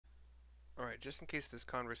Alright, just in case this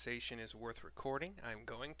conversation is worth recording, I'm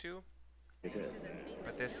going to. It is.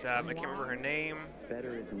 But this, I can't remember her name.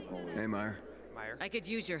 Better isn't always. Hey, Meyer. Meyer. I could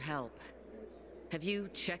use your help. Have you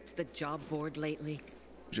checked the job board lately?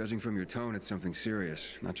 Judging from your tone, it's something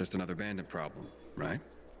serious, not just another bandit problem, right?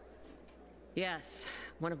 Yes.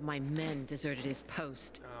 One of my men deserted his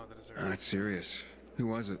post. Oh, the deserter. That's serious. Who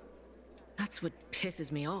was it? That's what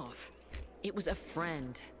pisses me off. It was a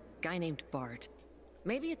friend. Guy named Bart.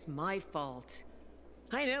 Maybe it's my fault.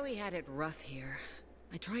 I know he had it rough here.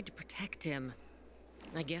 I tried to protect him.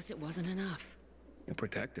 I guess it wasn't enough. You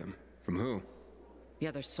protect him? From who? The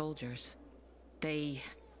other soldiers. They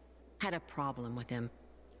had a problem with him.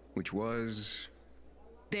 Which was...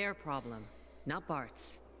 Their problem, not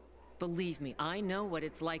Bart's. Believe me, I know what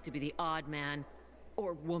it's like to be the odd man,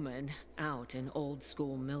 or woman, out in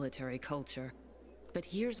old-school military culture. But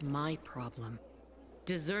here's my problem.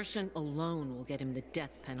 Desertion alone will get him the death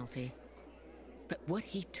penalty. But what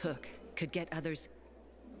he took could get others,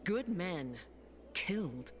 good men,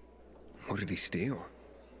 killed. What did he steal?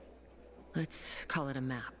 Let's call it a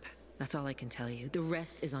map. That's all I can tell you. The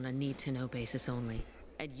rest is on a need-to-know basis only.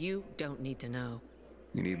 And you don't need to know.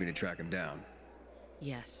 You need me to track him down?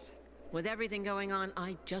 Yes. With everything going on,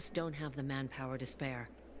 I just don't have the manpower to spare.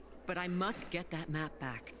 But I must get that map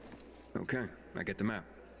back. Okay, I get the map.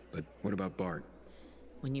 But what about Bart?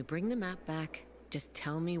 When you bring the map back, just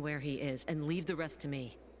tell me where he is and leave the rest to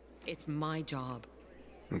me. It's my job.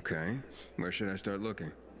 Okay, where should I start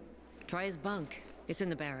looking? Try his bunk. It's in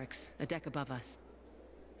the barracks, a deck above us.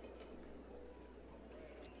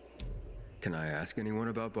 Can I ask anyone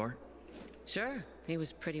about Bart? Sure, he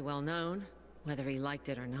was pretty well known, whether he liked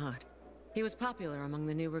it or not. He was popular among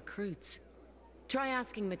the new recruits. Try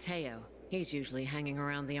asking Mateo. He's usually hanging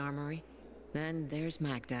around the armory. Then there's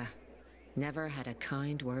Magda. Never had a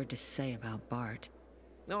kind word to say about Bart.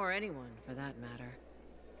 Or anyone, for that matter.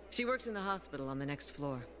 She works in the hospital on the next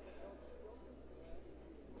floor.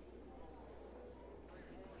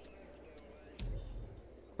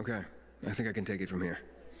 Okay, I think I can take it from here.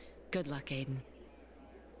 Good luck, Aiden.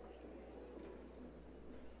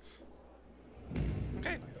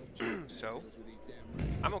 Okay. So,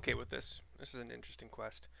 I'm okay with this. This is an interesting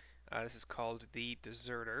quest. This is called The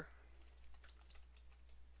Deserter.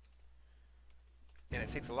 And it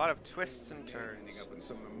takes a lot of twists and turns.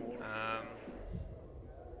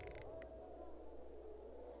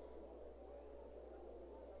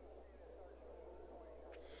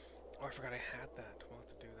 Oh, I forgot I had that. We'll have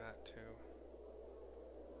to do that too.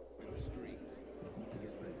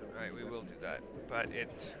 Alright, we will do that. But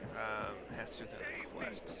it has to do the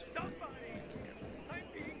quest. I'm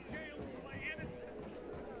being jailed for my innocence.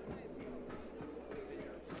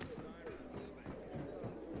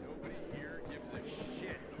 Nobody here gives a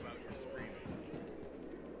shit about your screaming.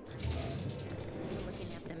 You're looking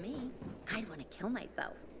after me. I'd want to kill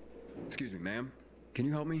myself. Excuse me, ma'am. Can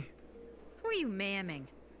you help me? Who are you mamming?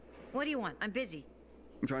 What do you want? I'm busy.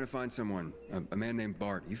 I'm trying to find someone. A man named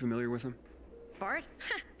Bart. You familiar with him? Bart?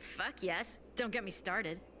 Fuck yes. Don't get me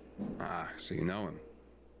started. Ah, so you know him.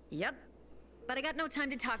 Yep. But I got no time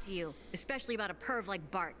to talk to you, especially about a perv like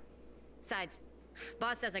Bart. Besides,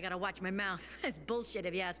 boss says I gotta watch my mouth. It's bullshit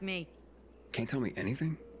if you ask me. Can't tell me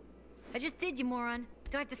anything? I just did, you moron.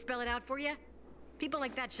 Do I have to spell it out for you? People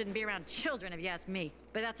like that shouldn't be around children if you ask me.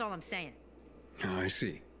 But that's all I'm saying. Oh, I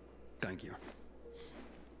see. Thank you.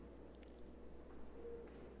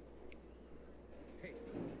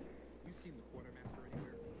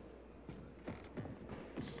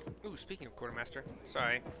 Ooh, speaking of quartermaster,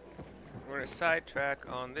 sorry. We're gonna sidetrack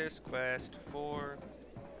on this quest for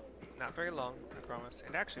not very long, I promise.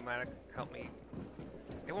 It actually might help me.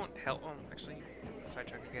 It won't help. Actually,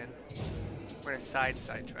 sidetrack again. We're gonna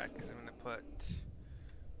sidetrack because I'm gonna put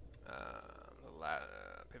the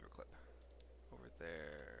paperclip over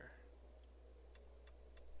there.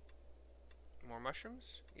 More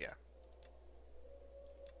mushrooms? Yeah.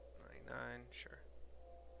 99, sure.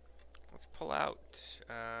 Let's pull out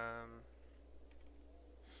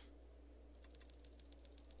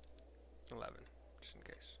 11, just in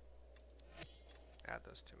case. Add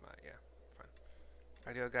those to my, yeah, fine.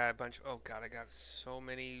 I got a bunch, oh god, I got so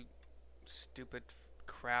many stupid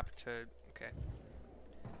crap to, okay.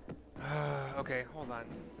 Okay, hold on.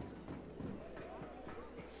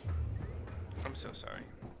 I'm so sorry.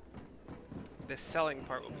 The selling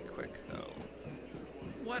part will be quick, though.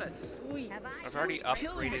 What a sweet, I've already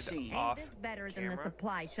upgraded off This better than camera. the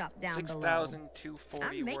supply shop down below. 6,240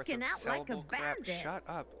 I'm worth making of out like a sellable crap. bandit. Shut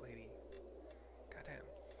up, lady. Goddamn.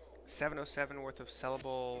 707 worth of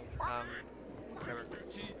sellable, whatever.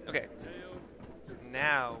 Okay.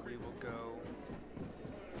 Now we will go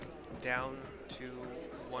down to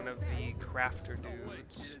one of the crafter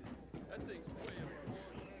dudes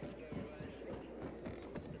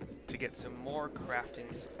to get some more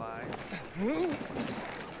crafting supplies.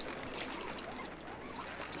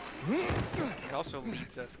 It also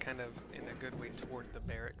leads us kind of in a good way toward the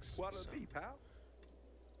barracks. What'll so. it be, pal?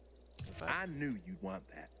 But, I knew you'd want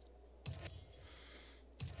that.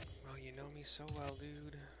 well, you know me so well,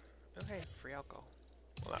 dude. Oh, hey, free alcohol.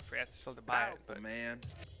 Well, not free, I still have to buy it, but man.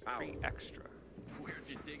 free extra. Where'd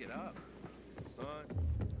you dig it up, son?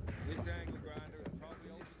 This angle grinder is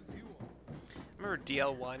probably older than you are. Remember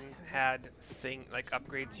DL1 had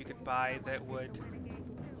upgrades you could buy that would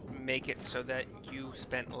make it so that you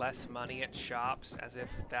spent less money at shops, as if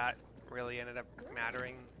that really ended up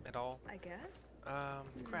mattering at all. I guess.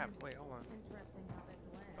 Crap, wait, hold on.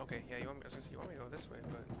 Okay, yeah, you want me to go this way,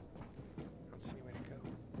 but I don't see any way to go.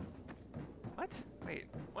 What? Wait,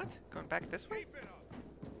 what? Going back this way?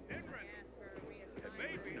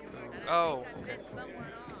 Oh, okay.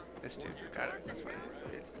 This dude, got it. That's fine.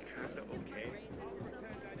 It's kind of okay.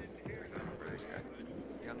 Remember this guy,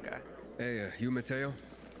 young guy. Hey, you Mateo?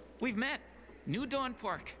 We've met. New Dawn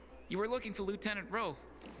Park. You were looking for Lieutenant Rowe.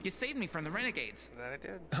 You saved me from the renegades. That I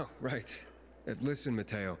did. Oh, right. Listen,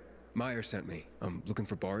 Mateo. Meyer sent me. I'm looking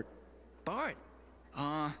for Bart. Bart?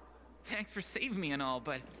 Thanks for saving me and all,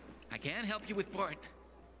 but I can't help you with Bart.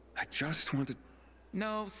 I just wanted...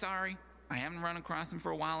 No, sorry. I haven't run across him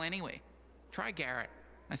for a while anyway. Try Garrett.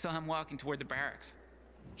 I saw him walking toward the barracks.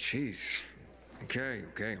 Jeez. Okay,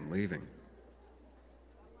 I'm leaving.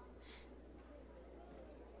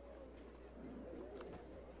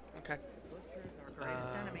 Okay. Butcher's our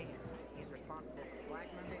greatest enemy. He's responsible for Black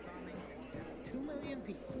Monday bombings and 2 million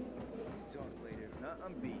people. Talk later. Nah,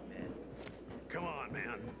 I'm beat, man. Come on,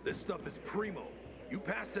 man. This stuff is primo. You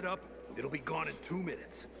pass it up, it'll be gone in 2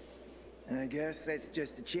 minutes. I guess that's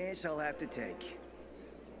just a chance I'll have to take.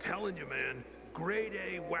 Telling you, man. Grade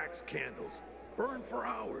A wax candles. Burn for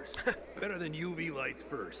hours. Better than UV lights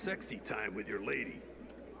for sexy time with your lady.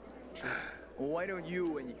 Well, why don't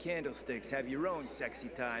you and your candlesticks have your own sexy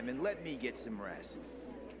time and let me get some rest?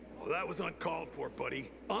 Well, that was uncalled for, buddy.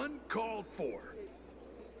 Uncalled for.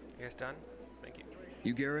 You guys done? Thank you.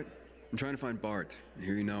 You Garrett? I'm trying to find Bart. I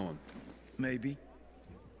hear you know him. Maybe.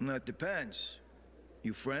 That depends.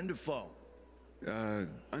 You friend or foe?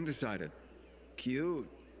 Undecided. Cute.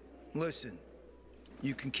 Listen,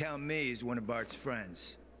 you can count me as one of Bart's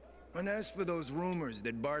friends. And as for those rumors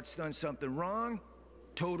that Bart's done something wrong,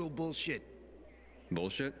 total bullshit.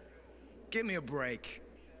 Bullshit? Give me a break.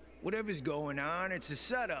 Whatever's going on, it's a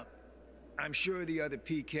setup. I'm sure the other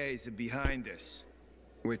PKs are behind this.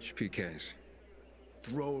 Which PKs?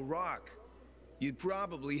 Throw a rock. You'd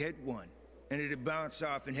probably hit one, and it'd bounce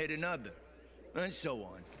off and hit another, and so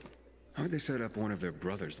on. How would they set up one of their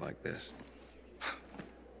brothers like this?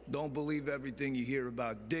 Don't believe everything you hear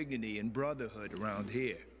about dignity and brotherhood around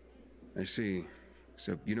here. I see.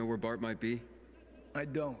 So you know where Bart might be? I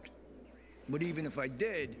don't. But even if I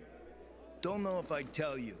did, don't know if I'd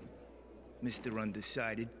tell you, Mr.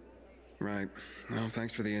 Undecided. Right. Well,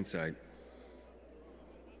 thanks for the insight.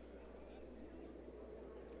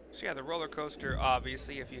 So yeah, the roller coaster,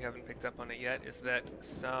 obviously, if you haven't picked up on it yet, is that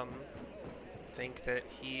some think that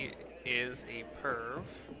he is a perv.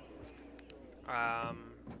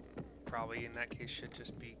 Probably in that case should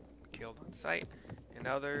just be killed on sight, and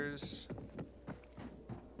others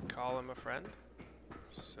call him a friend.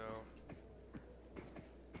 So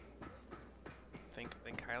think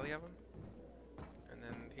highly of him. And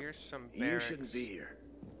then here's some barracks. You shouldn't be here.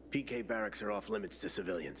 PK barracks are off limits to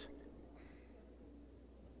civilians.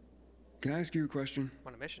 Can I ask you a question?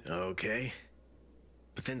 On a mission. Okay.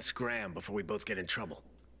 But then scram before we both get in trouble.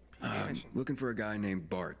 Looking for a guy named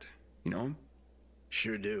Bart. You know him?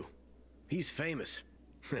 Sure do. He's famous.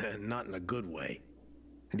 Not in a good way.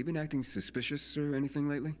 Had he been acting suspicious or anything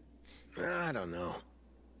lately? I don't know.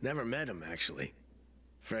 Never met him, actually.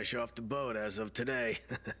 Fresh off the boat as of today.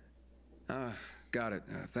 Got it.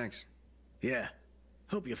 Thanks. Yeah.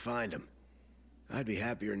 Hope you find him. I'd be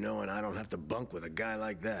happier knowing I don't have to bunk with a guy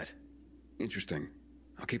like that. Interesting.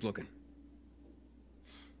 I'll keep looking.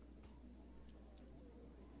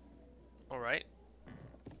 Alright.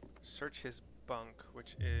 Search his bunk,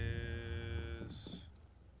 which is...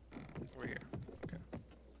 We're here. Okay.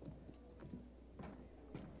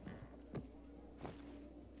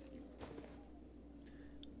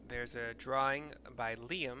 There's a drawing by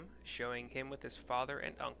Liam showing him with his father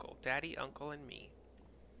and uncle. Daddy, uncle, and me.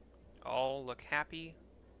 All look happy.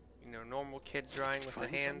 You know, normal kid drawing with the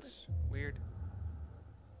hands. Weird.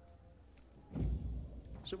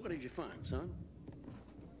 So what did you find, son?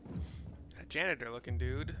 A janitor looking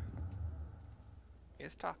dude.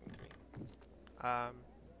 is talking to me.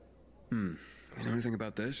 You know anything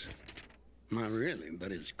about this? Not really,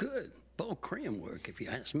 but it's good. Bull crayon work, if you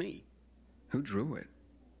ask me. Who drew it?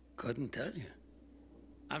 Couldn't tell you.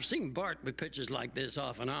 I've seen Bart with pictures like this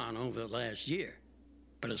off and on over the last year.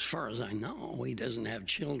 But as far as I know, he doesn't have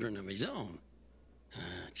children of his own.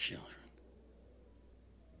 Children.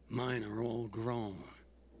 Mine are all grown.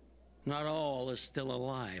 Not all are still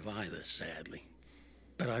alive either, sadly.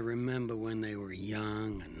 But I remember when they were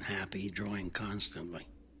young and happy, drawing constantly.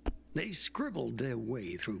 They scribbled their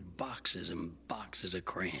way through boxes and boxes of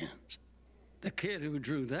crayons. The kid who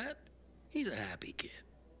drew that, he's a happy kid.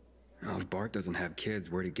 Well, if Bart doesn't have kids,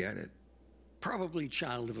 where'd he get it? Probably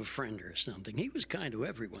child of a friend or something. He was kind to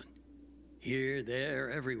everyone. Here, there,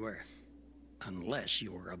 everywhere. Unless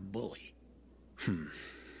you were a bully.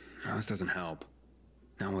 Well, this doesn't help.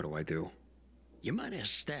 Now what do I do? You might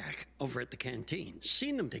ask Stack over at the canteen.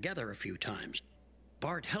 Seen them together a few times.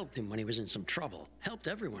 Bart helped him when he was in some trouble. Helped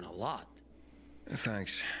everyone a lot.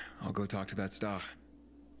 Thanks. I'll go talk to that Stack.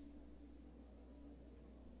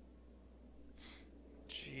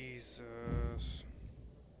 Jesus.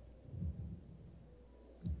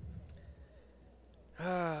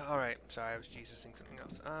 Alright, sorry, I was Jesusing something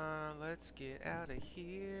else. Let's get out of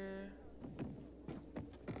here.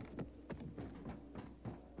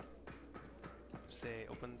 Say,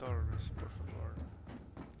 open doors, por favor.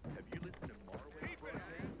 Have you listened to Marway's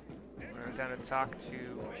program? We're down to talk to...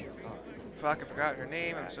 Fuck, I forgot her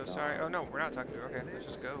name, I'm so sorry. Oh no, we're not talking to her, okay, let's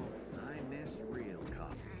just go. I miss real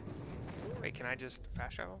coffee. Wait, can I just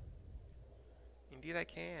fast travel? Indeed I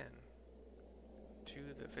can. To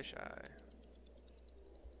the fisheye.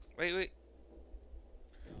 Wait.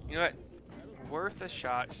 You know what? Worth a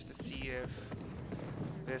shot just to see if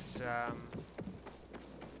this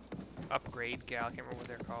upgrade gal, I can't remember what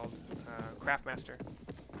they're called, Craftmaster,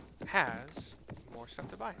 has more stuff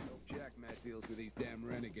to buy. Jack Matt deals with these damn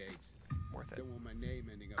renegades. Worth it. Don't want my name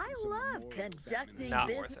ending up I in some love memorial conducting Not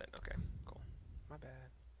business. worth it. Okay, cool. My bad.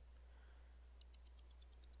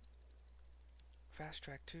 Fast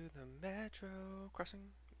track to the metro.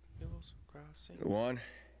 Crossing. Mules crossing. Luan,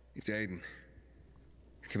 it's Aiden.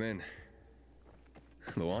 Come in.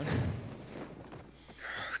 Luan?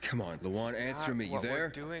 Come on, Luan, answer me. You what there? we're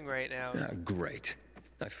doing right now. Ah, great.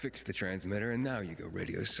 I fixed the transmitter, and now you go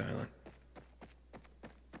radio silent.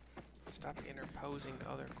 Stop interposing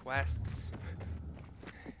other quests.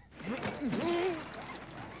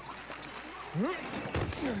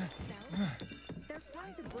 They're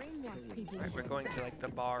trying to brainwash people. Right, we're going to like the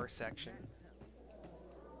bar section.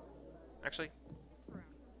 Actually,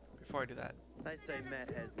 before I do that, I say Matt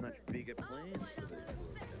has much bigger plans for this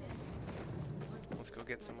world. let's go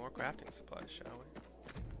get some more crafting supplies, shall we?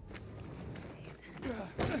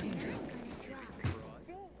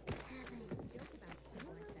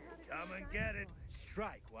 Come and get it.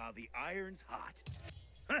 Strike while the iron's hot.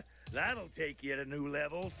 Huh, that'll take you to new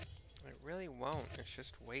levels. It really won't. It's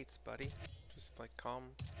just weights, buddy. Just like calm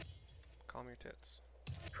your tits.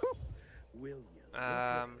 Whew. Will you?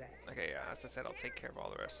 Okay, yeah, as I said, I'll take care of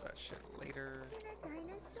all the rest of that shit later.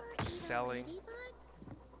 Selling.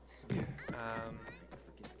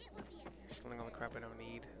 Selling all the crap I don't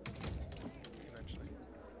need. Eventually.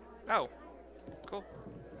 Oh! Cool.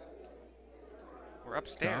 We're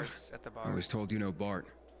upstairs Stock? at the bar. I was told you know Bart.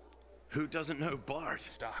 Who doesn't know Bart?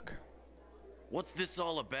 Stock. What's this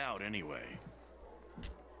all about, anyway?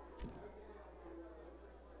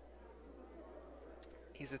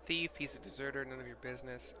 He's a thief, he's a deserter, none of your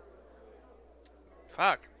business.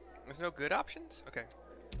 Fuck. There's no good options? Okay.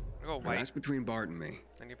 I'll go white. That's between Bart and me.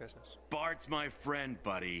 None of your business. Bart's my friend,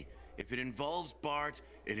 buddy. If it involves Bart,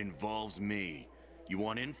 it involves me. You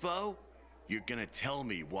want info? You're gonna tell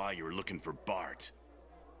me why you're looking for Bart.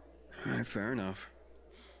 Alright, fair enough.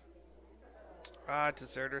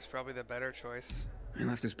 Deserter's probably the better choice. He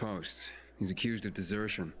left his post. He's accused of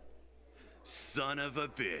desertion. Son of a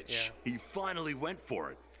bitch. Yeah. He finally went for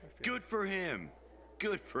it. Good for him.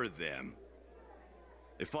 Good for them.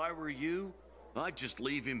 If I were you, I'd just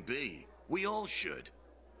leave him be. We all should.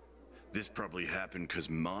 This probably happened because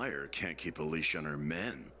Meyer can't keep a leash on her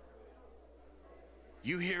men.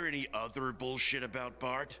 You hear any other bullshit about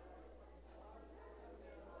Bart?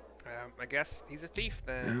 I guess he's a thief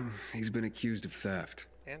then. Well, he's been accused of theft.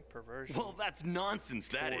 And perversion. Well, that's nonsense,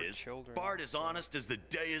 that Toward is. children, Bart is honest as the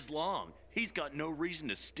day is long. He's got no reason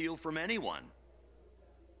to steal from anyone.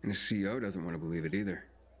 And his CO doesn't want to believe it either.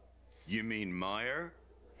 You mean Meyer?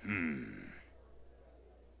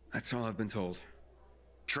 That's all I've been told.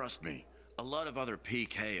 Trust me, a lot of other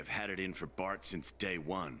PK have had it in for Bart since day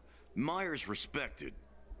one. Meyer's respected.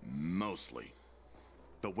 Mostly.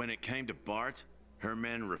 But when it came to Bart, Her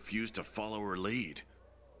men refused to follow her lead.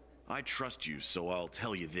 I trust you, so I'll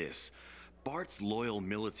tell you this. Bart's loyal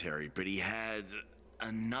military, but he had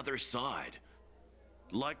another side.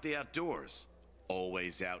 Like the outdoors.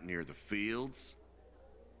 Always out near the fields.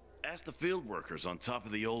 Ask the field workers on top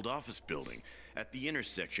of the old office building at the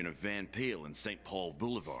intersection of Van Peel and St. Paul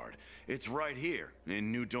Boulevard. It's right here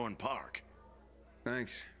in New Dorn Park.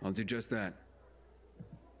 Thanks. I'll do just that.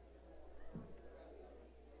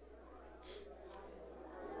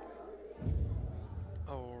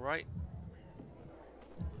 All right.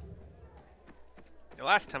 The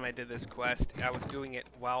last time I did this quest, I was doing it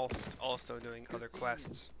whilst also doing other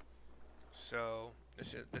quests. So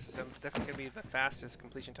this is definitely gonna be the fastest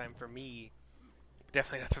completion time for me.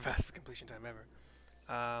 Definitely not the fastest completion time ever.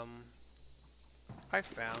 I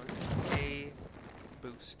found a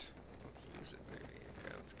boost. Let's use it, baby.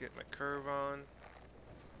 Okay, let's get my curve on.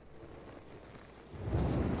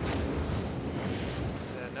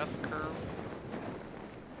 Is that enough curve?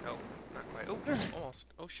 No, not quite. Oh, almost.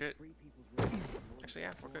 Oh shit. Actually,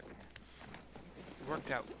 yeah, we're good. It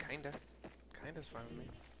worked out, kinda. Kinda's fine with me.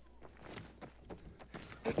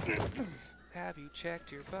 Have you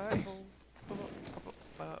checked your butthole?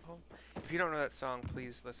 Butthole. If you don't know that song,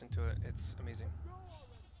 please listen to it. It's amazing.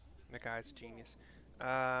 The guy's a genius.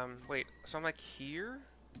 Wait, so I'm like here?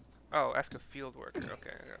 Oh, ask a field worker.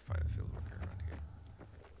 Okay, I gotta find a field worker around here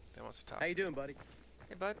that wants to talk. How you doing, buddy?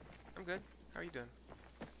 Hey, bud. I'm good. How are you doing?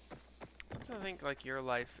 Sometimes I think like your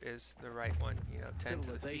life is the right one. You know, tend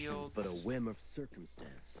to the fields, but a whim of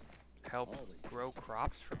circumstance. Help grow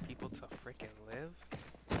crops for people to freaking live.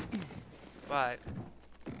 But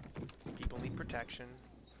people need protection.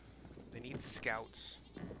 They need scouts.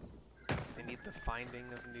 They need the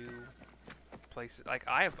finding of new places. Like,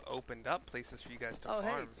 I have opened up places for you guys to farm.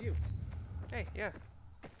 Hey, it's you. Hey, yeah.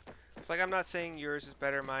 It's like, I'm not saying yours is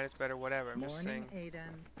better, mine is better, whatever. I'm just saying, Aiden.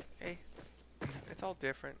 hey, it's all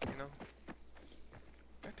different, you know?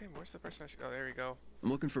 God damn, where's the person I should... Oh, there we go. I'm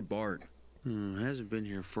looking for Bart. Hasn't been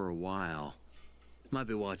here for a while. Might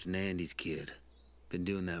be watching Andy's kid. Been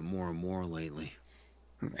doing that more and more lately.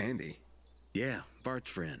 Andy? Yeah, Bart's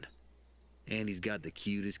friend. Andy's got the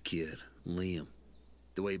cutest kid, Liam.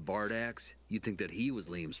 The way Bart acts, you'd think that he was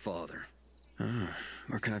Liam's father.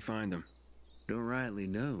 Where can I find him? Don't rightly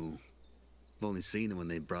know. I've only seen him when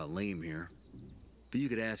they brought Liam here. But you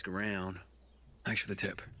could ask around. Thanks for the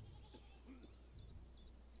tip.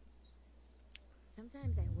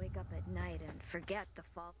 Sometimes I wake up at night and forget the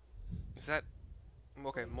fall. Is that...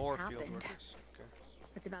 Okay, more field happened. workers. Okay.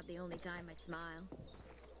 It's about the only time I smile.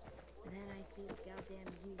 And then I see the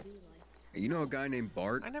goddamn UV lights. You know a guy named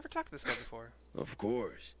Bart? I never talked to this guy before. Of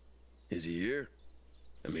course. Is he here?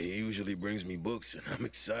 I mean, he usually brings me books, and I'm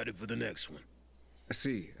excited for the next one. I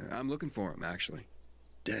see. I'm looking for him, actually.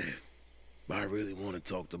 Damn. I really want to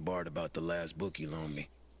talk to Bart about the last book he loaned me.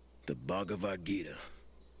 The Bhagavad Gita.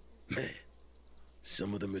 Man,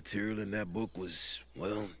 some of the material in that book was,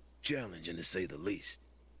 well, challenging to say the least.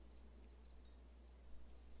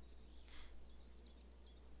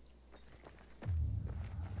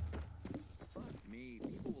 Fuck me,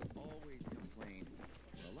 people will always complain.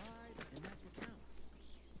 We're alive, and that's what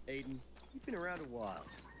counts. Aiden, you've been around a while.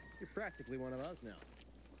 You're practically one of us now.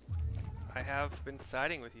 I have been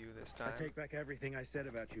siding with you this time. I take back everything I said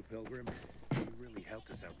about you, Pilgrim. You really helped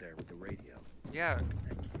us out there with the radio. Yeah.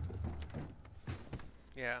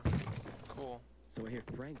 Yeah. Cool. So I hear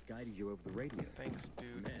Frank guided you over the radio. Thanks,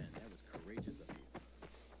 dude. Man, that was courageous of you.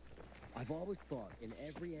 I've always thought in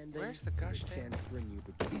every ending, Where's the gosh there's a dang chance to bring you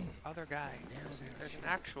between. other guy? There's an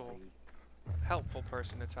actual helpful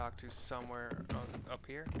person to talk to somewhere up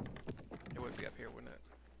here. It would be up here, wouldn't it?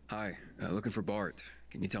 Hi, looking for Bart.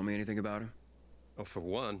 Can you tell me anything about him? Oh, for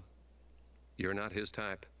one, you're not his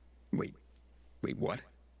type. Wait, what?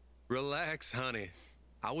 Relax, honey.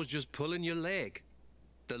 I was just pulling your leg.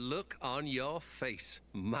 The look on your face,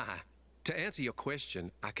 my. To answer your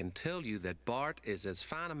question, I can tell you that Bart is as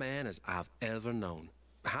fine a man as I've ever known.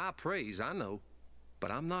 High praise, I know,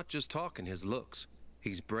 but I'm not just talking his looks.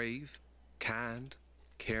 He's brave, kind,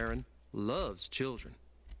 caring, loves children.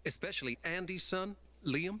 Especially Andy's son,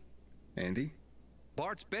 Liam. Andy?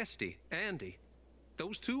 Bart's bestie, Andy.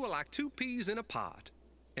 Those two are like two peas in a pod.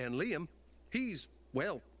 And Liam, he's,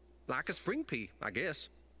 well, like a spring pea, I guess.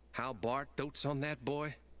 How Bart dotes on that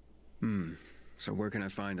boy. So where can I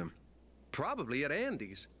find him? Probably at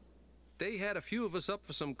Andy's. They had a few of us up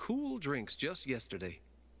for some cool drinks just yesterday.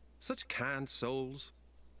 Such kind souls.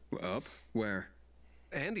 Up? Where?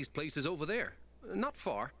 Andy's place is over there. Not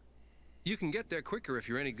far. You can get there quicker if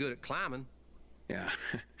you're any good at climbing. Yeah,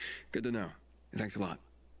 good to know. Thanks a lot.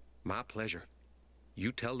 My pleasure.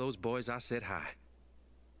 You tell those boys I said hi.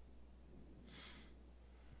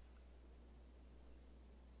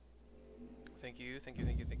 Thank you, thank you,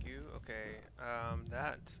 thank you, thank you. Okay,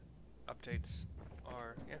 that updates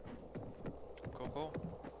are, yeah. Cool, cool.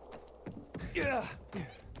 Yeah.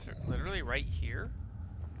 So literally right here?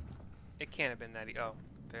 It can't have been that oh,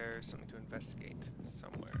 there's something to investigate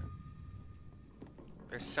somewhere.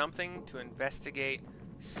 There's something to investigate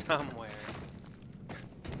somewhere.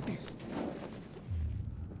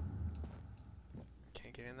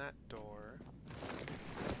 Can't get in that door.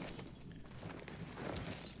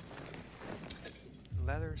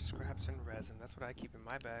 Leather, scraps, and resin. That's what I keep in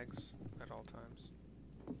my bags at all times.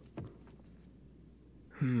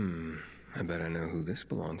 I bet I know who this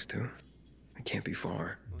belongs to. It can't be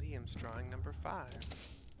far. Liam's drawing number 5.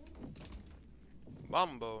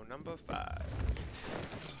 Mambo number 5.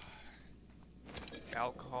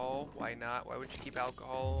 Alcohol. Why not? Why would you keep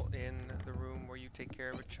alcohol in the room where you take care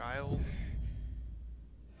of a child?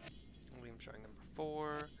 Liam's drawing number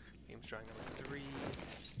 4. Liam's drawing number 3.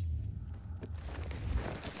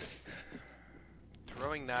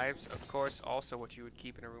 Throwing knives, of course, also what you would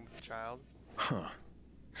keep in a room with a child. Huh.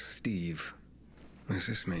 Steve. What does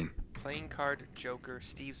this mean? Playing card, Joker,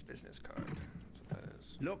 Steve's business card. That's what that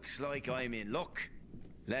is. Looks like I'm in luck.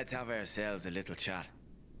 Let's have ourselves a little chat.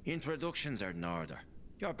 Introductions are in order.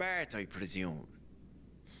 You're Bart, I presume.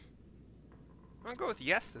 I'm gonna go with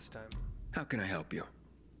yes this time. How can I help you?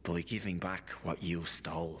 By giving back what you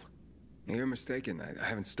stole. You're mistaken. I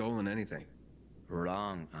haven't stolen anything.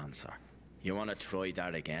 Wrong answer. You want to try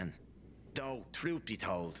that again? Though, truth be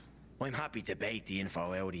told, I'm happy to bait the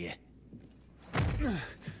info out of you.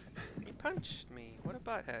 He punched me. What a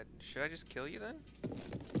butthead. Should I just kill you then?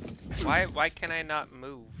 Why can I not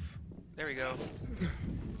move? There we go.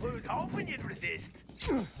 I was hoping you'd resist.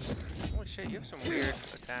 Holy shit, you have some weird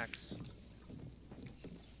attacks.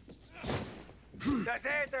 That's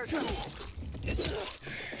it, there's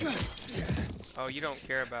Oh, you don't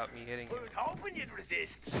care about me hitting you. I was hoping you'd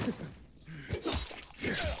resist.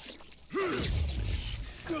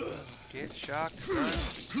 Get shocked, son.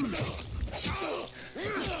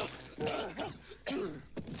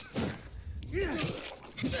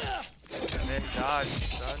 And then dodge,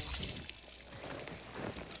 son.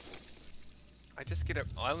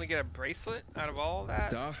 I only get a bracelet out of all that?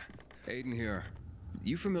 Stop. Aiden here.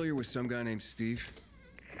 You familiar with some guy named Steve?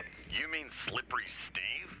 You mean Slippery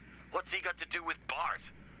Steve? What's he got to do with Bart?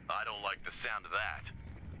 I don't like the sound of that.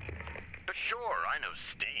 But sure, I know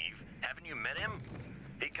Steve. Haven't you met him?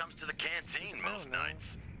 He comes to the canteen most nights.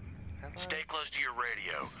 Stay close to your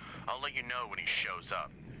radio. I'll let you know when he shows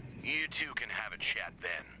up. You two can have a chat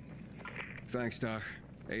then. Thanks, Doc.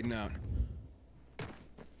 Aiden out.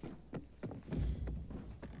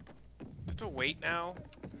 Have to wait now?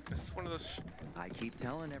 This is one of those... I keep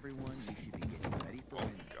telling everyone you should be getting ready for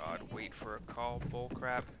winter. God, wait for a call.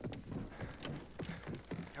 Bullcrap.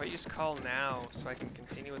 How about you just call now so I can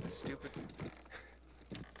continue with the stupid...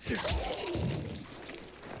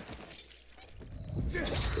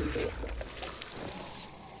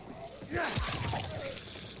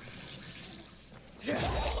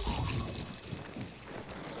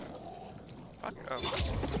 Fuck. Oh.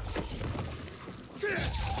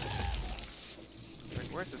 Like,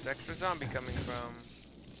 where's this extra zombie coming from?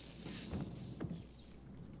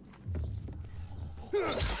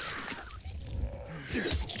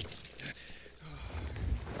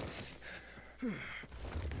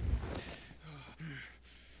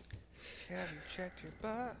 Have you checked your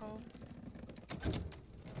butthole?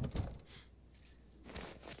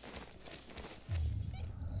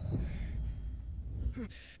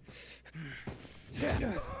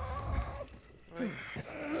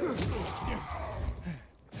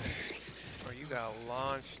 Oh, you got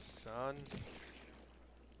launched, son.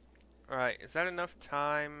 Alright, is that enough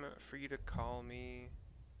time for you to call me?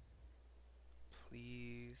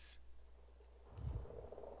 Please.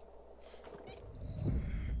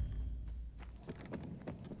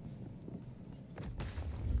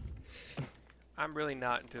 I'm really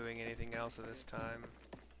not doing anything else at this time.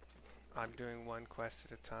 I'm doing one quest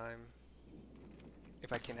at a time.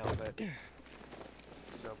 If I can help it.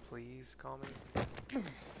 So please call me.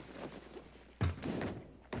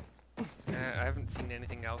 I haven't seen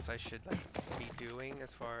anything else I should like be doing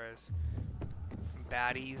as far as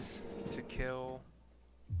baddies to kill.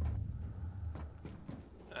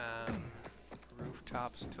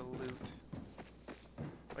 Rooftops to loot.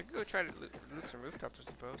 I could go try to loot some rooftops, I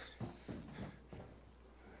suppose.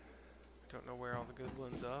 Don't know where all the good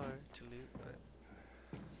ones are to loot, but...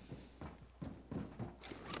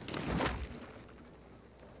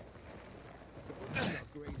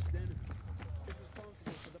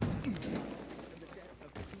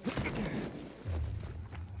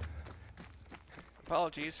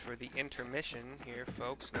 Apologies for the intermission here,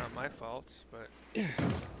 folks. Not my fault, but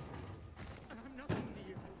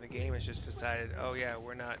the game has just decided, oh yeah,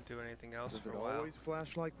 we're not doing anything else for a while. Always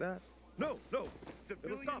flash like that? No, no.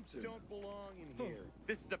 Civilians It'll stop soon. don't belong in here.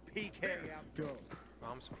 This is a PK outpost.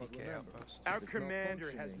 Mom's PK outpost. Our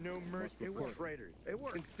commander has no mercy for traitors.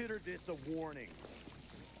 Consider this a warning.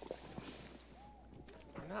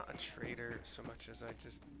 I'm not a traitor so much as I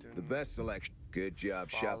just do. The best selection. Good job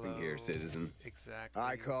shopping here, citizen. Exactly.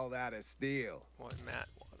 I call that a steal. What Matt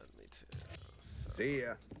wanted me to. So. See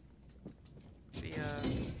ya. See ya.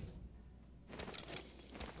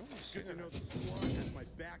 Good to know the squad has my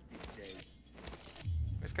back these days.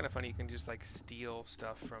 It's kind of funny. You can just like steal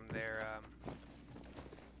stuff from their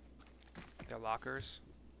lockers.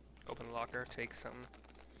 Open the locker, take something,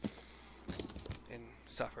 and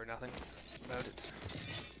suffer nothing about it.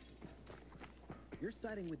 You're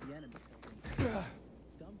siding with the enemy.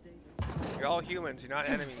 You're all humans. You're not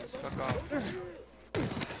enemies. Fuck off.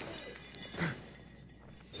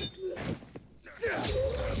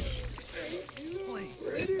 Please,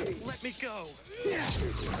 let me go. Good.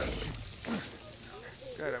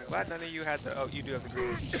 I'm glad none of you had the. Oh, you do have the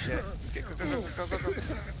green shit. Let's get go.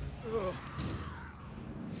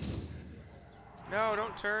 No,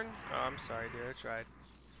 don't turn. Oh, I'm sorry, dude. I tried.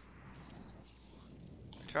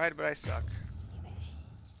 I tried, but I suck.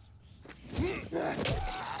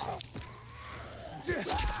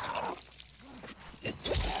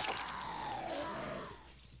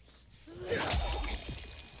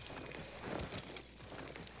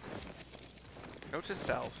 Note to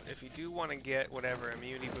self: if you do want to get whatever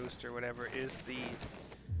immunity boost or whatever is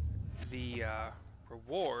the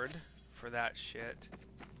reward for that shit,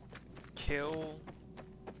 kill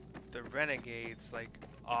the renegades like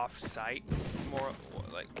off-site, more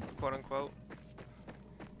like quote unquote.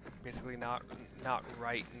 Basically, not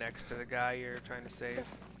right next to the guy you're trying to save.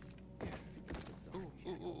 Ooh,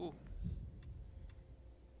 ooh, ooh, ooh.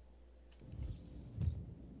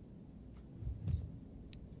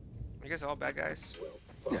 You guys all bad guys?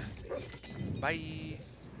 Bye.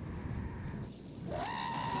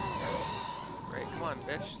 Great, come on,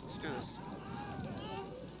 bitch. Let's do this.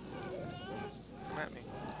 Come at me.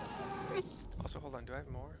 Also, hold on. Do I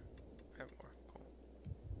have more? I have more.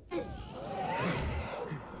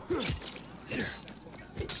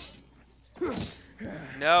 Cool.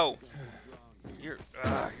 No. You're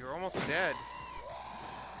almost dead.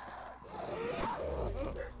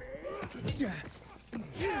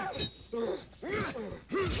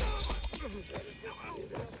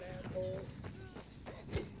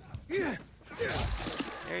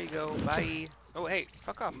 There you go. Bye. Oh, hey,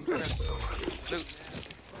 fuck off. I'm trying to loot.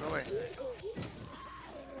 Go away.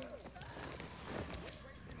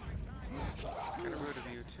 Kind of rude of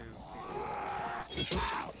you too.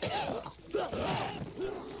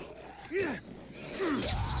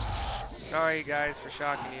 Sorry, guys, for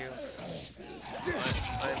shocking you.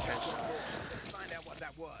 Unintentional. Find out what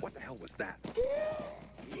that was. What the hell was that?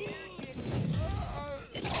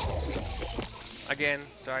 Again,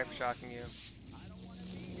 sorry for shocking you.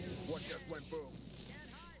 What just went boom?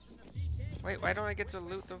 Wait, why don't I get to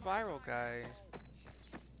loot the viral guy?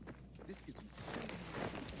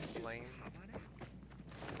 It's lame. I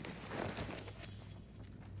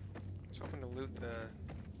was hoping to loot the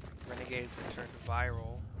renegades that turned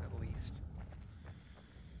viral, at least.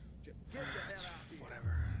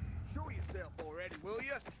 Whatever. Show yourself already, will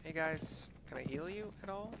you? Hey guys, can I heal you at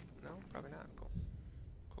all? No? Probably not. Cool.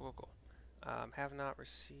 Cool, cool, cool. Have not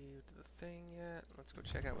received the thing yet. Let's go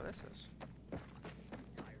check out what this is.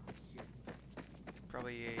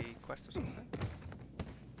 Probably a quest or something.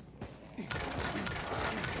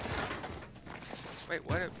 Wait,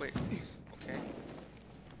 what? Wait. Okay.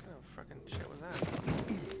 What kind of fucking shit was that?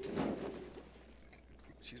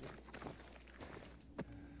 Excuse me.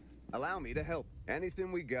 Allow me to help.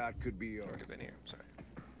 Anything we got could be yours. Would have been here. Sorry.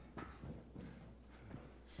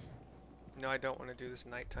 No, I don't want to do this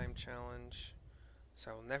nighttime challenge, so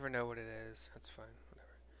I will never know what it is. That's fine.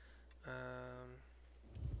 Whatever.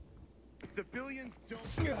 Civilians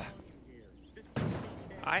don't belong in here.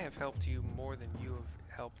 I have helped you more than you have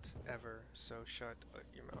helped ever, so shut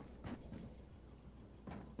your mouth.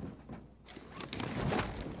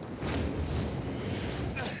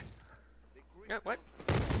 What?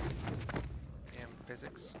 Damn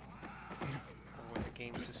physics. Or what the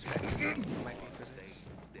game suspects might be physics.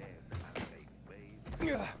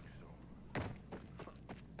 You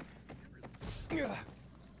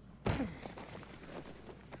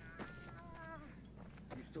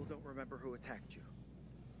still don't remember who attacked you?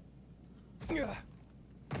 Can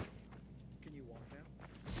you walk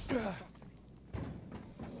now?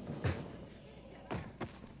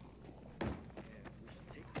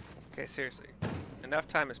 Okay, seriously. Enough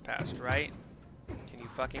time has passed, right? Can you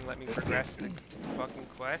fucking let me progress the fucking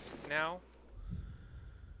quest now?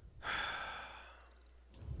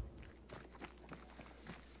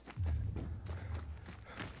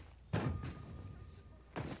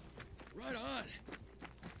 Right on.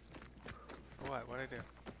 For what? What'd I do?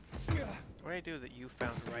 What'd I do that you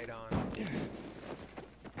found right on?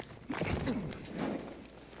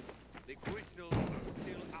 The crystals are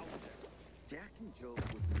still out there. Jack and Joe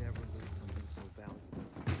would never lose something so valuable.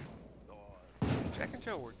 Jack and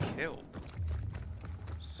Joe were killed.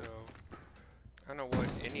 So, I don't know what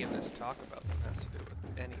any of this talk about them has to do with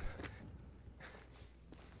anything.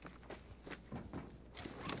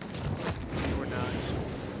 They were not,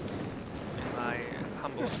 in my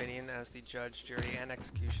humble opinion, as the judge, jury, and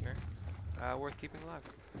executioner, worth keeping alive.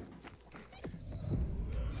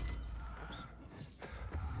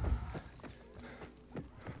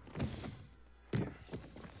 Oops.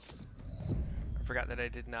 I forgot that I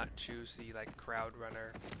did not choose the like crowd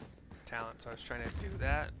runner talent, so I was trying to do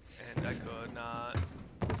that, and I could not,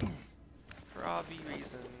 for obvious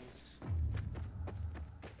reasons.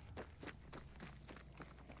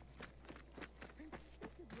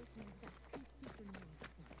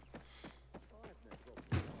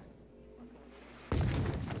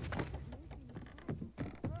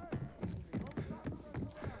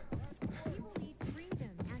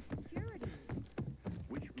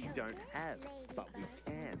 Which we don't have, but we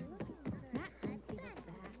can.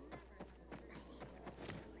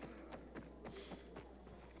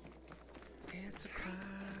 It's a crime.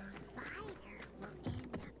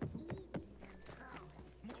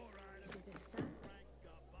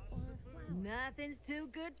 Nothing's too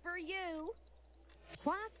good for you.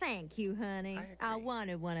 Why, thank you, honey. I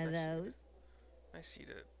wanted one of those. Nice of you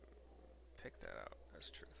to pick that out as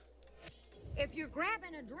truth. If you're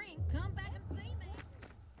grabbing a drink, come back and see me.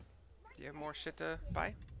 Do you have more shit to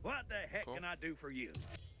buy? What the heck Cool. can I do for you?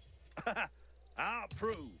 I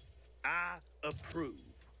approve. I approve.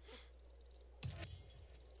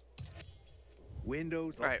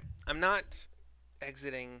 Windows. Alright, I'm not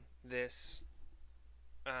exiting this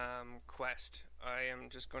quest. I am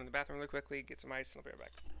just going to the bathroom really quickly, get some ice, and I'll be right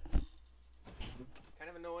back. Kind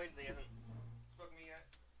of annoyed they haven't spoken to me yet.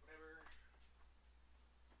 Whatever.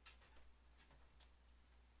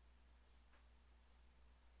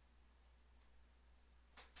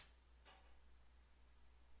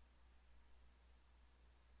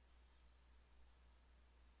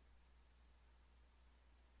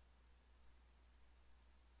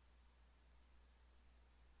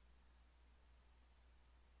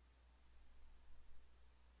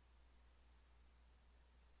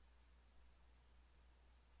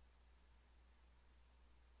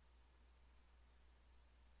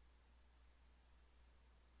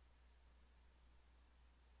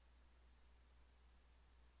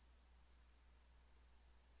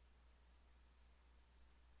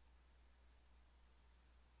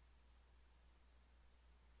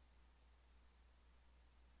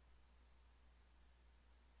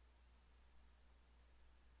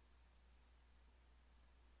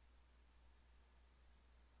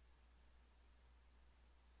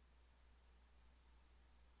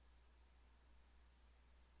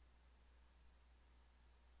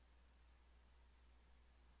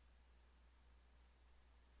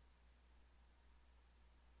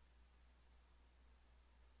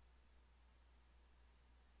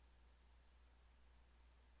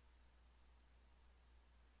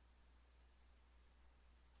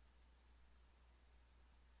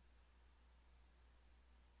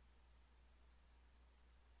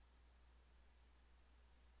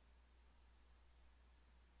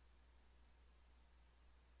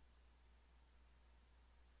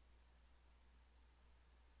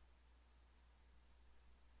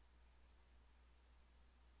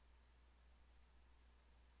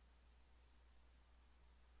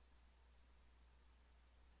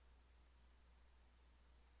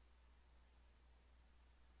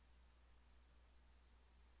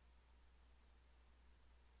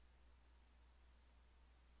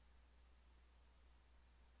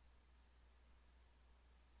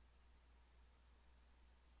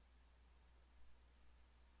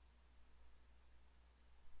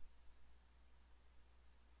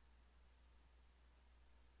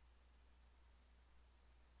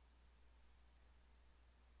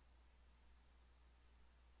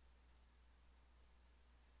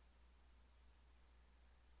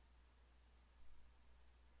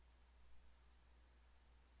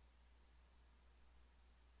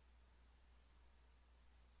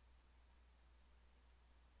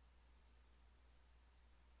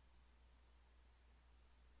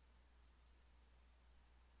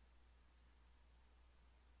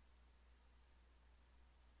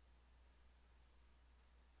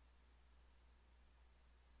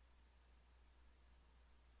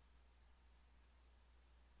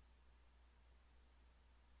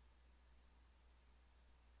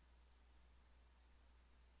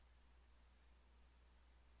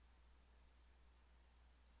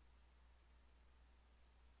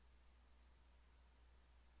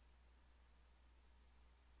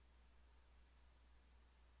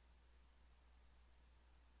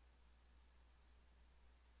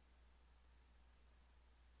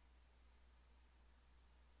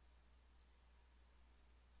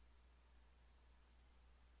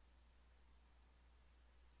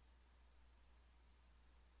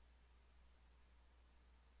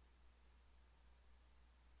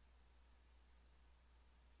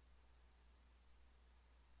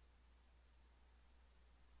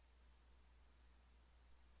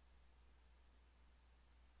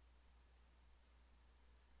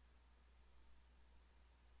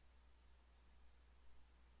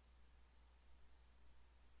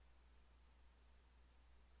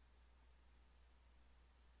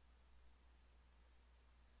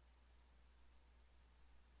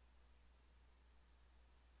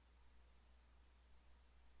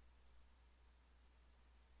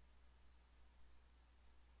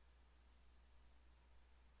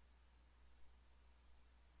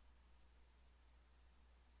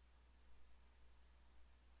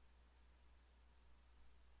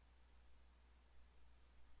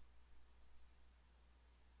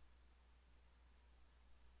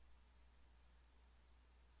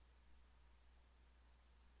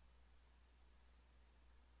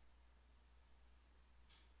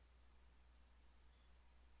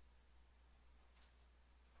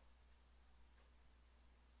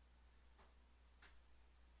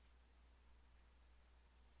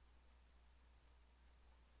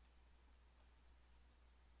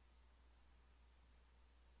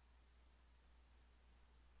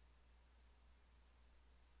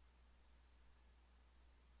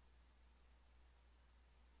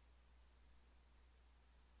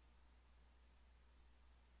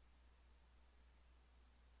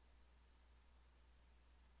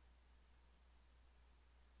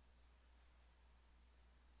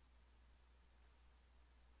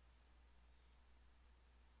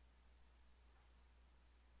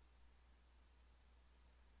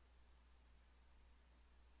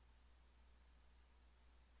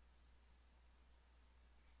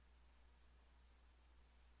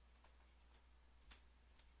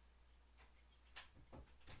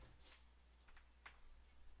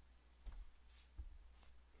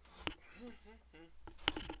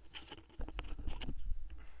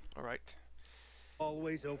 Alright.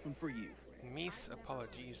 Always open for you. Mis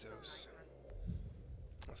apologizos.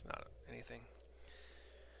 That's not anything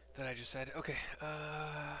that I just said. Okay,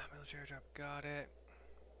 military airdrop, got it.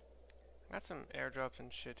 Got some airdrops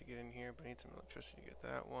and shit to get in here, but I need some electricity to get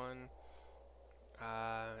that one.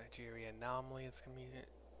 Nigeria anomaly, it's gonna be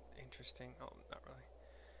interesting. Oh, not really.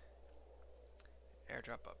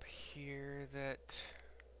 Airdrop up here that...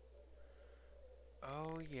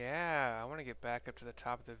 Oh yeah, I want to get back up to the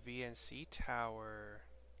top of the VNC tower.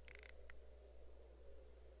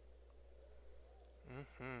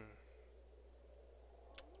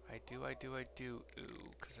 I do. Ooh,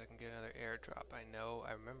 because I can get another airdrop. I know,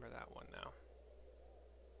 I remember that one now.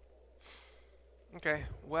 Okay,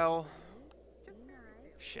 well...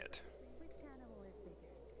 Shit.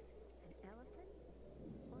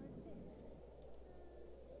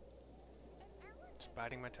 Just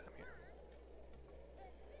biding my time here.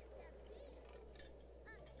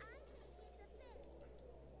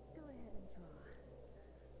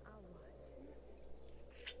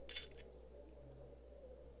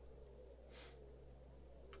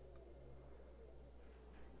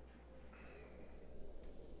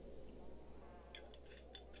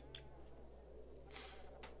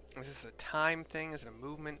 Is this a time thing? Is it a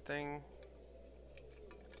movement thing?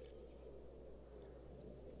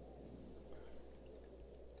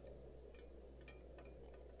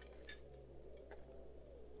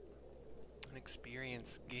 An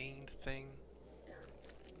experience gained thing?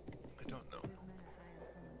 I don't know.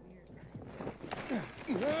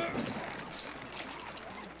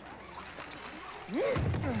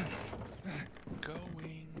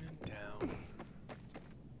 Going down.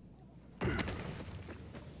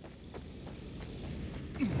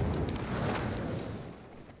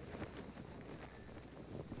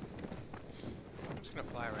 I'm just gonna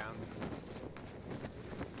fly around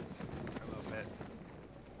for a little bit.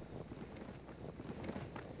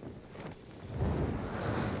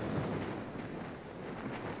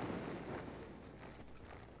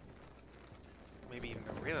 Maybe even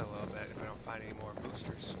a really little bit if I don't find any more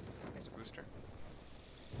boosters. There's a booster.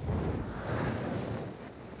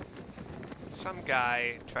 Some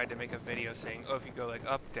guy tried to make a video saying, oh, if you go like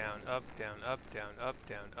up, down, up, down, up, down, up,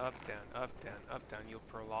 down, up, down, up, down, up, down, you'll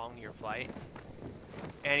prolong your flight.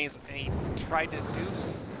 And he tried to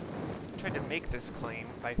make this claim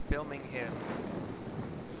by filming him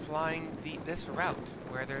flying this route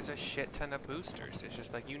where there's a shit ton of boosters. It's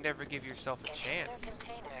just like you never give yourself a chance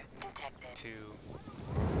to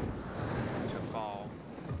fall.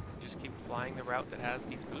 You just keep flying the route that has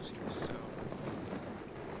these boosters. So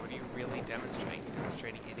what are you really demonstrating? You're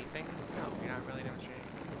demonstrating anything? No, you're not really demonstrating.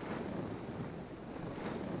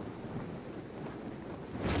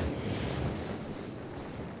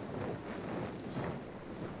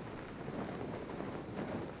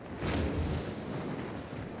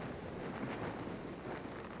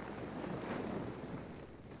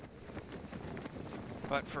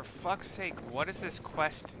 But for fuck's sake, what does this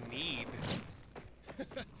quest need?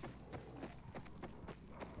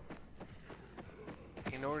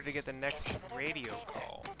 In order to get the next radio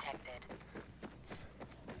call.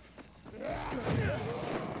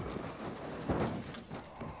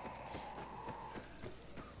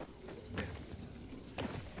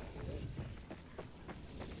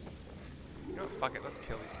 You know what, fuck it, let's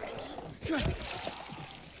kill these bitches.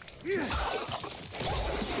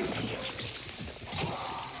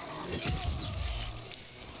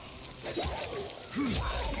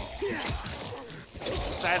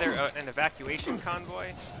 It's either an evacuation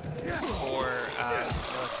convoy or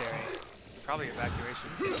military. Probably evacuation.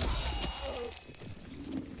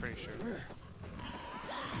 Pretty sure.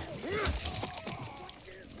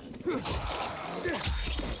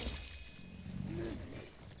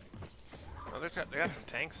 Oh, they got some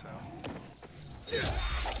tanks though.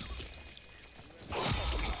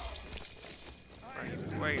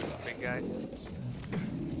 Where are you, big guy?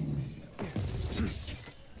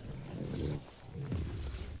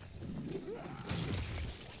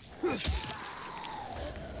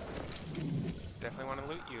 Definitely want to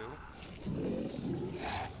loot you.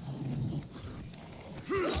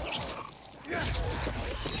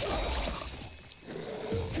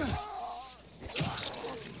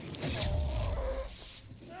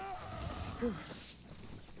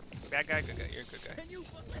 Bad guy, good guy. You're a good guy.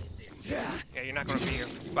 Yeah, you're not gonna be here.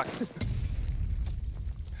 Fuck.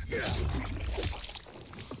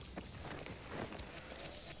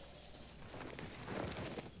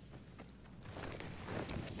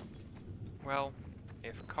 Well,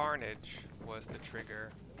 if Carnage was the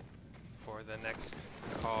trigger for the next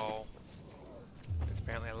call, it's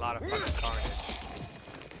apparently a lot of fucking carnage.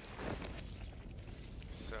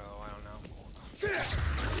 So Inhibitor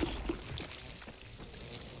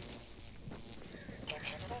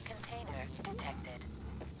container detected.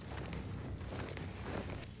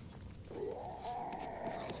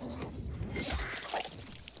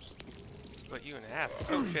 Split you in half.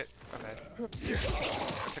 Oh shit. My bad. I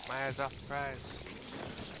took my eyes off the prize.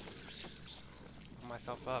 Pull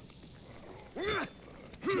myself up.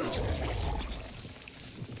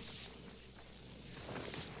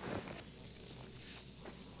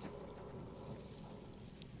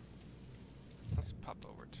 Let's pop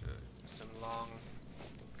over to some long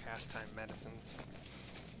cast time medicines.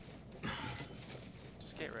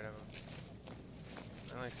 Just get rid of them.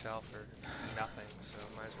 They only sell for nothing, so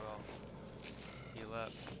might as well heal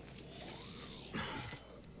up.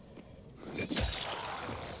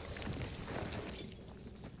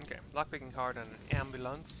 Okay, lockpicking hard on an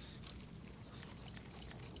ambulance.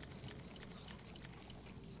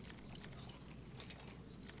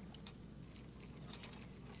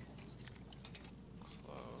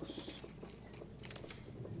 Close.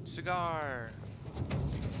 Cigar!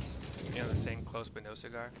 You know the saying, close but no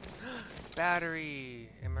cigar? Battery!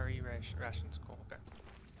 MRE rations, cool, okay.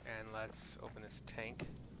 And let's open this tank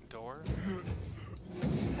door.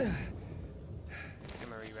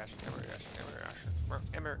 MRE rations, MRE rations, MRE rations.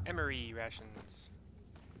 MRE rations.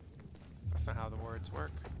 That's not how the words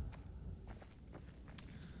work.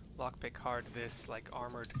 Lockpick hard this, like,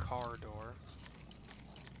 armored car door.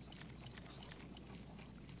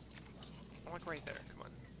 I'm like right there, come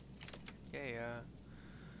on. Yay,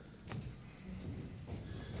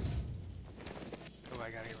 oh, I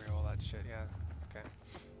gotta get rid of all that shit, yeah. Okay.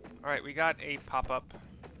 Alright, we got a pop-up.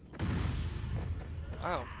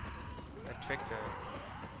 Oh. I tricked a...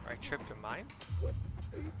 I tripped a mine?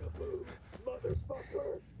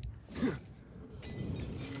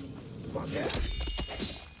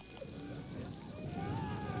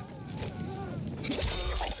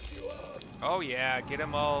 Oh yeah, get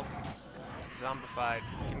them all zombified.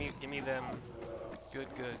 Give me them good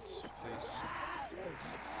goods, please.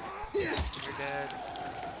 You're dead.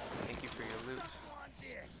 Thank you for your loot.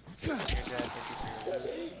 You're dead. Thank you for your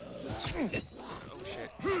loot. Oh shit.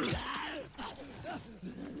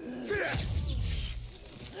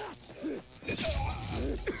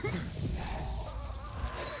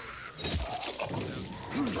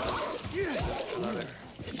 Love it.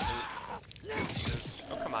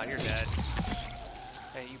 Oh come on, you're dead.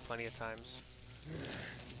 Hey, you plenty of times.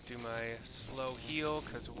 Do my slow heal,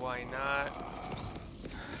 cause why not?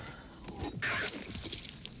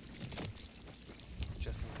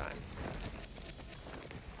 Just in time.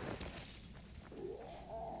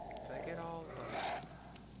 Did I get all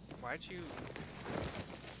why'd you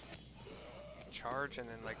charge and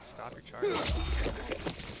then like stop your charge?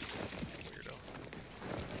 Weirdo.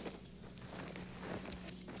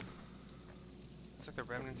 It's like the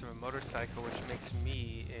remnants of a motorcycle, which makes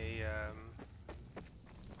me a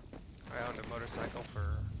I owned a motorcycle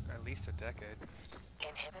for at least a decade.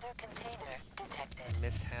 Inhibitor container detected. I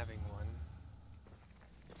miss having one.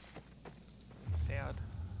 Sad.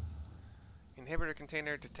 Inhibitor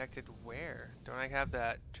container detected where? Don't I have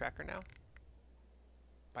that tracker now?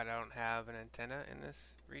 But I don't have an antenna in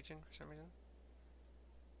this region for some reason?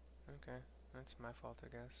 Okay, that's my fault, I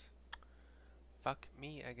guess. Fuck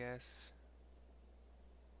me, I guess.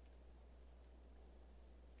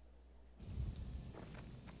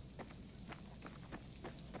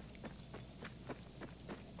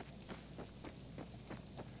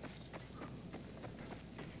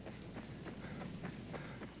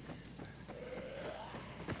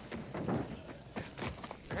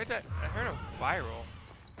 I heard a viral.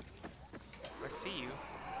 I see you.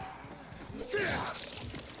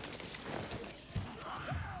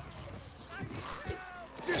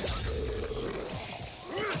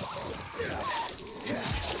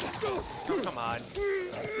 Oh, come on.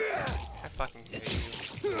 I fucking hate you.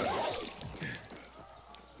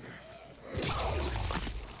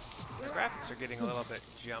 The graphics are getting a little bit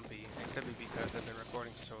jumpy. It could be because I've been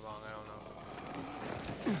recording so long, I don't know.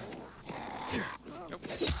 Nope.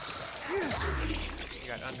 You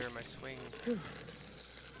got under my swing.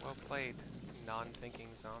 Well played, non-thinking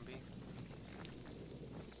zombie.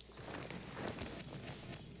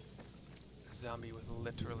 Zombie with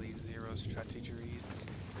literally zero strategies.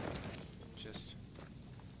 Just...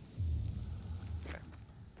 Okay.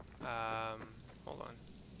 Hold on.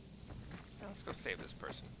 Now let's go save this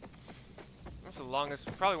person. That's the longest,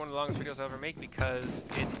 probably one of the longest videos I'll ever make because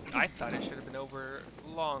I thought it should have been over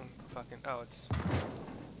long fucking, oh, it's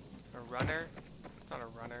a runner? It's not a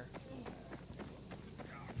runner.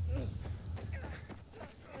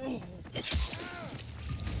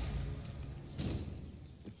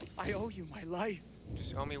 I owe you my life.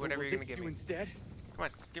 Just owe me whatever you're gonna give me. Instead? Come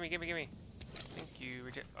on, gimme. Thank you.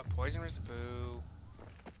 A poison boo.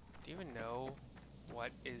 Do you even know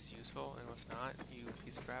what is useful and what's not, you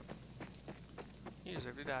piece of crap? You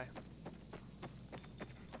deserve to die.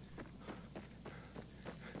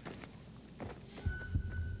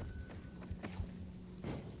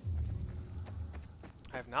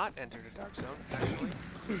 I have not entered a dark zone, actually.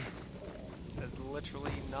 That's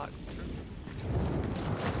literally not true.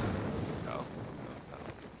 Oh.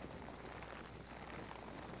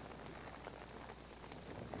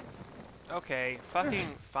 Okay, fucking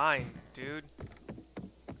fine, dude.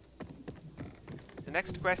 The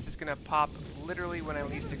next quest is gonna pop literally when I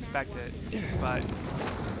least expect it, but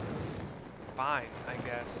fine, I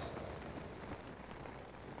guess.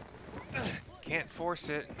 Can't force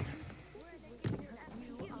it.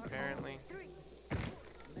 Apparently.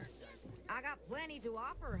 I got plenty to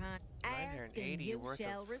offer, hon. Ask and you worth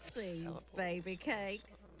shall of receive, syllables. baby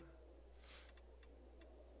cakes.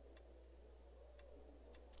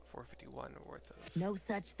 451 worth of No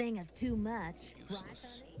such thing as too much.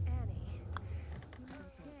 useless.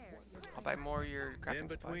 I'll buy more of your crafting In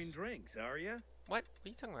between supplies. drinks, are you? What? What are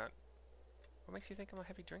you talking about? What makes you think I'm a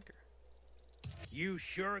heavy drinker? You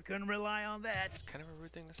sure can rely on that. It's kind of a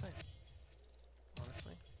rude thing to say,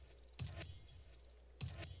 honestly.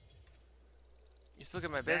 You still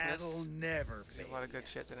get my business. That'll never There's a lot of good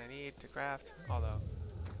shit that I need to craft, although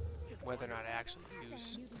whether or not I actually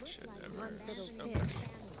use should ever.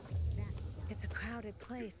 It's a crowded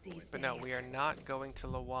place these days. But no, we are not going to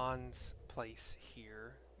Lawan's place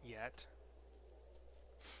here yet.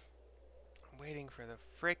 I'm waiting for the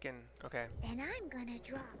frickin'. Okay. And I'm gonna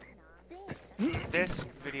drop This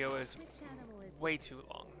video is way too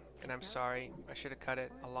long, and I'm sorry. I should have cut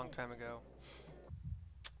it a long time ago.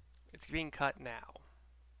 It's being cut now,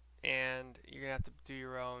 and you're gonna have to do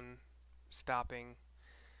your own stopping.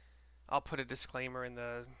 I'll put a disclaimer in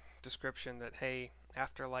the description that, hey,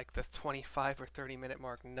 after like the 25 or 30-minute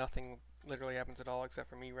mark, nothing literally happens at all except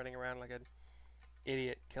for me running around like an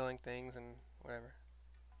idiot killing things and whatever.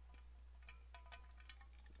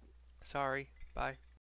 Sorry. Bye.